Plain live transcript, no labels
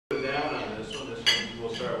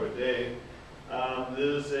start with Dave.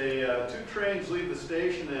 There's two trains leave the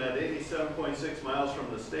station at 87.6 miles from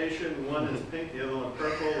the station. One is pink, the other one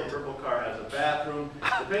purple. The purple car has a bathroom.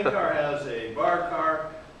 The pink car has a bar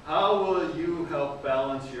car. How will you help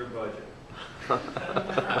balance your budget?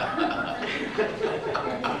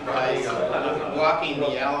 By walking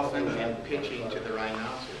the elephant and pitching to the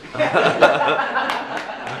rhinoceros.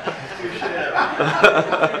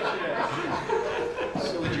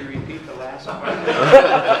 So would you repeat the last part?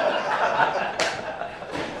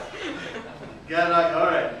 All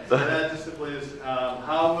right. So that just simply is,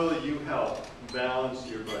 how will you help balance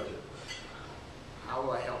your budget? How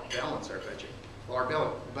will I help balance our budget? Well,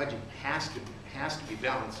 our budget has to be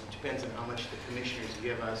balanced. It depends on how much the commissioners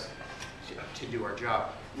give us to do our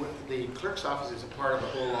job. The clerk's office is a part of the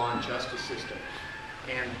whole law and justice system.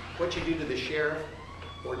 And what you do to the sheriff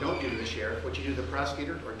or don't do to the sheriff, what you do to the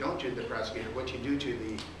prosecutor or don't do to the prosecutor, what you do to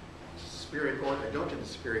the Superior Court or don't do to the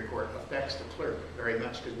Superior Court affects the clerk very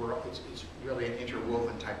much because it's really an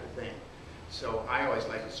interwoven type of thing. So I always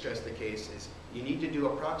like to stress the case is you need to do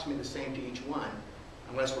approximately the same to each one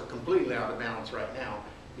unless we're completely out of balance right now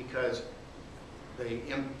because they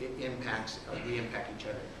impact each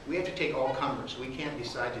other. We have to take all comers. We can't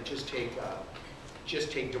decide to just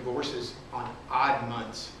take divorces on odd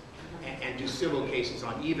months and do civil cases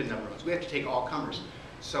on even number of months. We have to take all comers.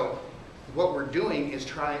 So what we're doing is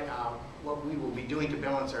what we will be doing to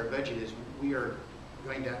balance our budget is we are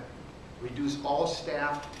going to reduce all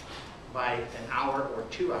staff by an hour or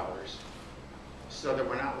 2 hours so that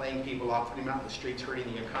we're not laying people off, putting them out in the streets, hurting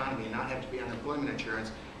the economy, and not have to be on unemployment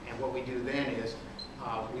insurance. And what we do then is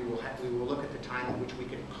we will look at the time at which we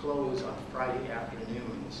can close on Friday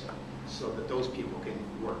afternoons so that those people can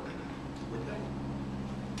work with them.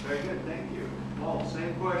 Very good, thank you. Paul,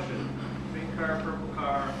 same question. Pink car, purple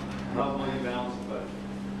car, how will you balance the budget?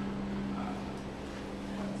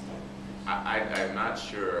 I'm not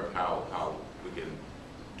sure how we can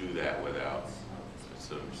do that without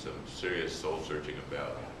some serious soul searching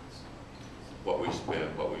about what we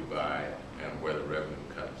spend, what we buy, and where the revenue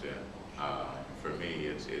comes in. For me,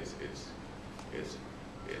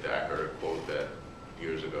 I heard a quote that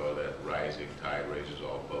years ago that rising tide raises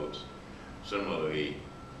all boats. Similarly,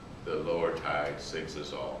 the lower tide sinks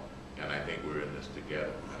us all, and I think we're in this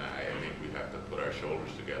together. And I think we have to put our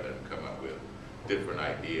shoulders together and come up with different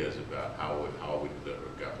ideas about how we deliver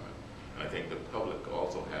government. And I think the public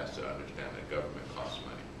also has to understand that government costs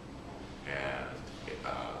money. And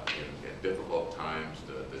in difficult times,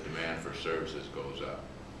 the demand for services goes up,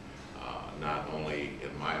 not only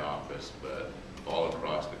in my office, but all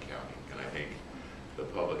across the county. And I think the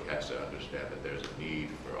public has to understand that there's a need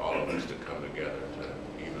for all of us to come together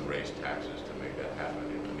to even raise taxes to make that happen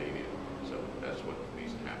in Canadian. So that's what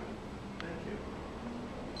needs to happen. Thank you.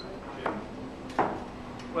 Jim?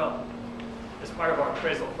 Well, as part of our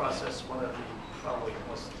appraisal process, one of the probably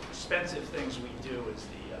most expensive things we do is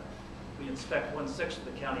we inspect 1/6 of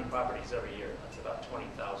the county properties every year. That's about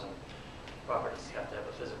 20,000 properties. You have to have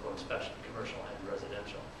a physical inspection, commercial and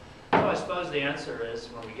residential. So I suppose the answer is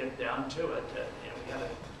when we get down to it, we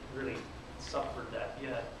haven't really suffered that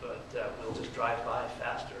yet, but we'll just drive by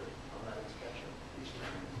faster on that inspection.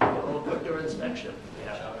 A little quicker inspection.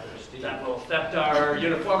 That will affect our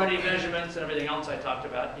uniformity measurements and everything else I talked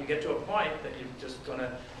about. You get to a point that you're just going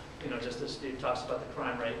to, just as Steve talks about the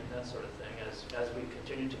crime rate and that sort of thing, as we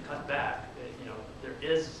continue to cut back, there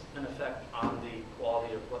is an effect on the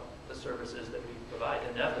quality of what the services that we provide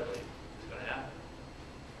inevitably is going to happen.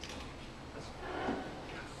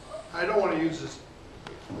 I don't want to use this.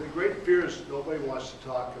 The great fear is nobody wants to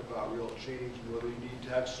talk about real change and whether you need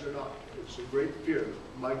taxes or not. It's a great fear.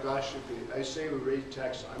 My gosh, if I say we raise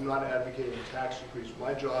taxes, I'm not advocating a tax increase.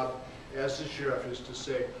 My job as the sheriff is to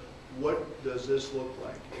say, what does this look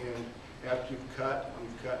like? And after you've cut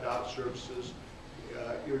out services,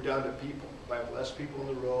 you're down to people. If I have less people on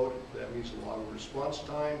the road, that means a longer response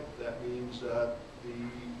time. That means the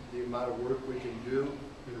amount of work we can do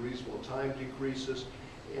in a reasonable time decreases.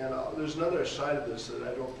 And there's another side of this that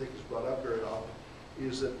I don't think is brought up very often,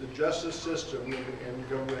 is that the justice system and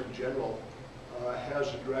government in general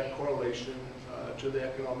has a direct correlation to the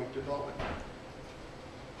economic development.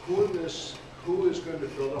 Who is going to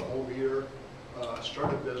build a home here,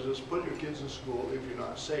 start a business, put your kids in school if you're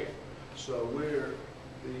not safe? So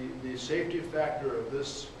the safety factor of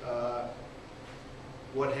this,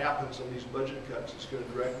 what happens on these budget cuts is going to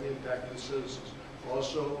directly impact the citizens.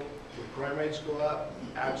 Also, when crime rates go up,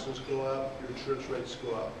 accidents go up, your insurance rates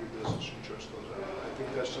go up, your business insurance goes up. I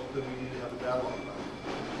think that's something we need to have a dialogue about.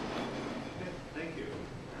 Okay, thank you.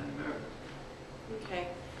 And Meredith. Okay.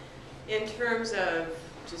 In terms of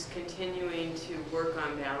just continuing to work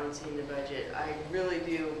on balancing the budget. I really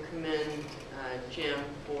do commend Jim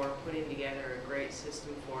for putting together a great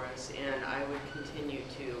system for us, and I would continue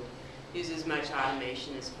to use as much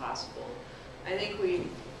automation as possible. I think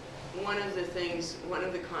one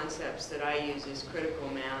of the concepts that I use is critical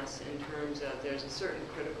mass, in terms of there's a certain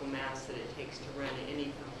critical mass that it takes to run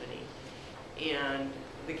any company. And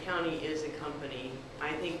the county is a company.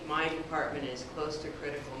 I think my department is close to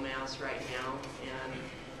critical mass right now. And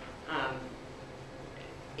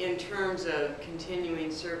in terms of continuing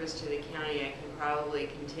service to the county, I can probably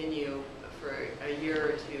continue for a year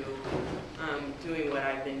or two doing what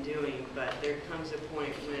I've been doing, but there comes a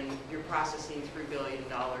point when you're processing $3 billion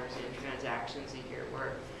in transactions a year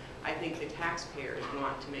where I think the taxpayers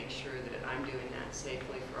want to make sure that I'm doing that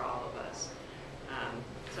safely for all of us.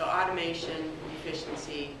 So automation,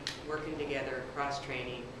 efficiency, working together,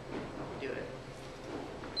 cross-training, do it.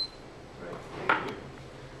 Great, thank you.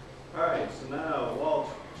 All right, so now, Walt,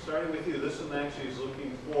 starting with you, this one actually is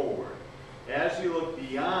looking forward. As you look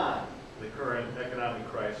beyond the current economic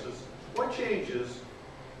crisis, what changes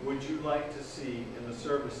would you like to see in the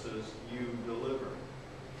services you deliver?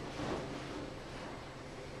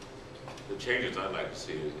 The changes I'd like to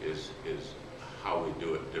see is how we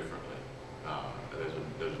do it differently.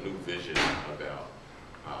 There's a new vision about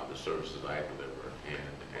the services I deliver,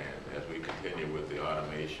 and as we continue with the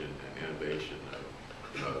automation and innovation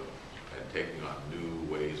and taking on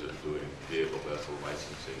new ways of doing vehicle vessel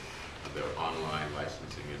licensing, their online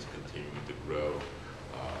licensing is continuing to grow.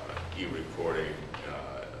 E-recording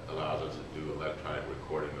allows us to do electronic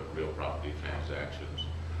recording of real property transactions.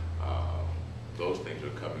 Those things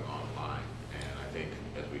are coming online, and I think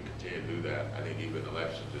as we continue to do that, I think even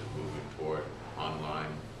elections is moving toward online.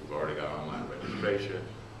 We've already got online registration,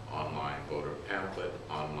 online voter pamphlet,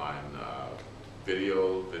 online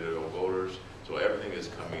video voters. So everything is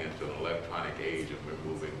coming into an electronic age, and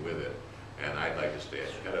we're moving with it. And I'd like to stay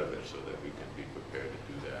ahead of it so that we can be prepared to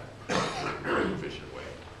do that in a very efficient way.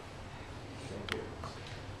 Thank you.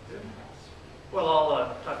 Jim? Well,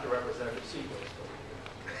 I'll talk to Representative Seaboard.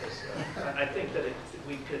 I think that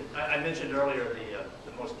we could, I mentioned earlier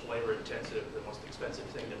the most labor intensive, the most expensive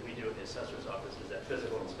thing that we do in the assessor's office is that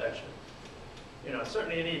physical inspection. You know,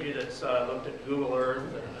 certainly any of you that's looked at Google Earth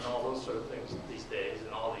and all those sort of things these days, and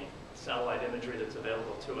all the satellite imagery that's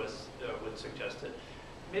available to us would suggest that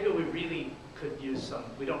maybe we really could use some,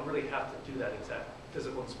 we don't really have to do that exact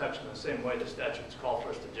physical inspection in the same way the statutes call for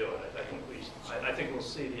us to do it. I think we'll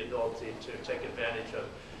see the ability to take advantage of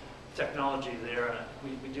technology there, and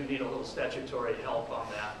we do need a little statutory help on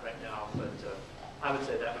that right now, but I would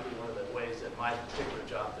say that would be one of the ways in my particular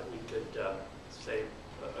job that we could save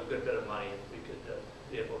a good bit of money if we could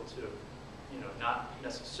be able to, you know, not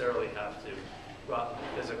necessarily have to go out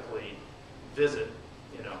and physically visit,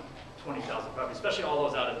 you know, 20,000 properties, especially all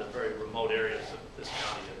those out in the very remote areas of this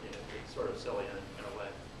county. You know, it's sort of silly in a way.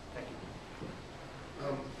 Thank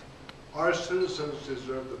you. Our citizens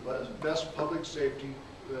deserve the best public safety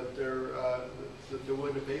that they're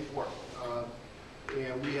willing to pay for.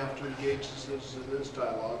 And we have to engage the citizens in this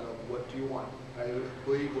dialogue of what do you want. I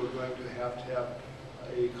believe we're going to have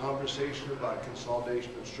a conversation about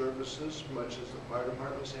consolidation of services, much as the fire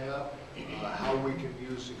departments have, how we can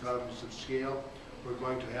use economies of scale. We're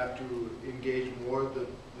going to have to engage more the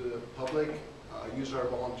public, use our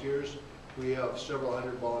volunteers. We have several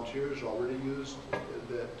hundred volunteers already used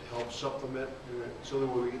that help supplement so that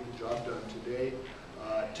we get the job done today.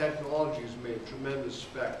 Technology has made a tremendous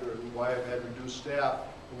factor in why I've had reduced staff,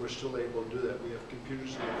 and we're still able to do that. We have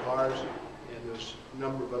computers in the cars, and there's a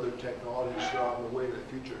number of other technologies that are on the way in the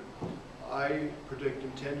future. I predict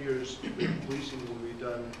in 10 years that policing will be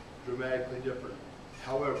done dramatically different.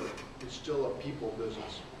 However, it's still a people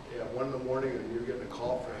business. At 1 in the morning and you're getting a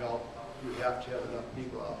call for help, you have to have enough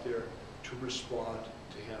people out there to respond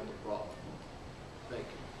to handle the problem. Thank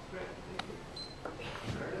you. Great, thank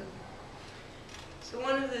you. Meredith? So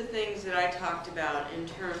one of the things that I talked about in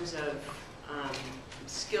terms of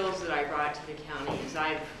skills that I brought to the county is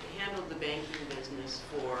I've handled the banking business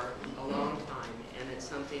for a long time, and it's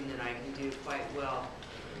something that I can do quite well.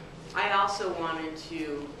 I also wanted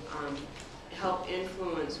to help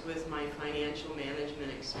influence with my financial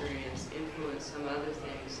management experience, influence some other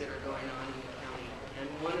things that are going on in the county. And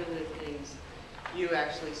one of the things you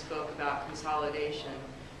actually spoke about, consolidation.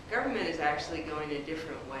 Government is actually going a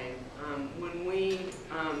different way. When we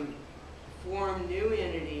form new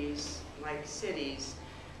entities like cities,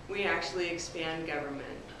 we actually expand government,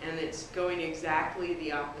 and it's going exactly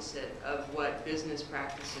the opposite of what business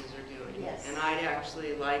practices are doing. Yes. And I'd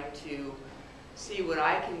actually like to see what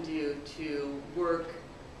I can do to work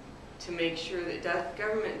to make sure that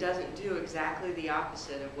government doesn't do exactly the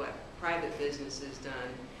opposite of what private business has done,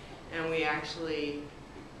 and we actually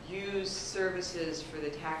use services for the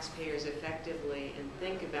taxpayers effectively and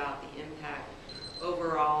think about the impact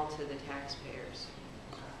overall to the taxpayers.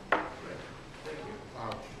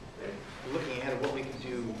 Looking ahead at what we can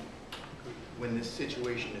do when this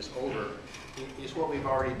situation is over is what we've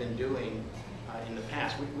already been doing in the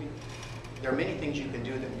past. There are many things you can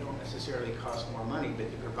do that don't necessarily cost more money, but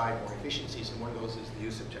to provide more efficiencies, and one of those is the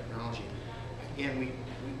use of technology. Again,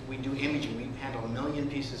 we do imaging. We handle 1 million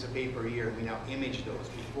pieces of paper a year. We now image those.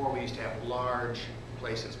 Before, we used to have large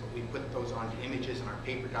places, but we put those onto images, and our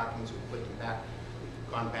paper documents, we put them back.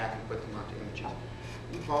 We've gone back and put them onto images.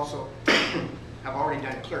 We've also have already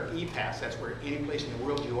done clerk e-pass. That's where any place in the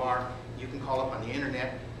world you are, you can call up on the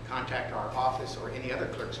internet, contact our office or any other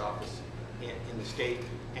clerk's office in the state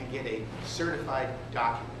and get a certified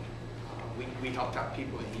document. We helped out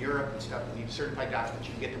people in Europe and stuff that need certified documents.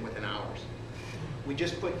 You can get them within hours. We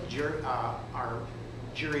just put our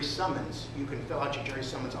jury summons. You can fill out your jury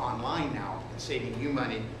summons online now, and saving you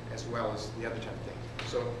money as well as the other type of thing.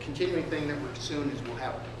 So continuing thing that we're soon is we'll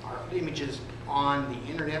have our images on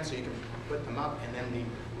the internet so you can put them up, and then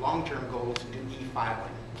the long-term goal is to do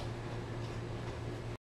e-filing.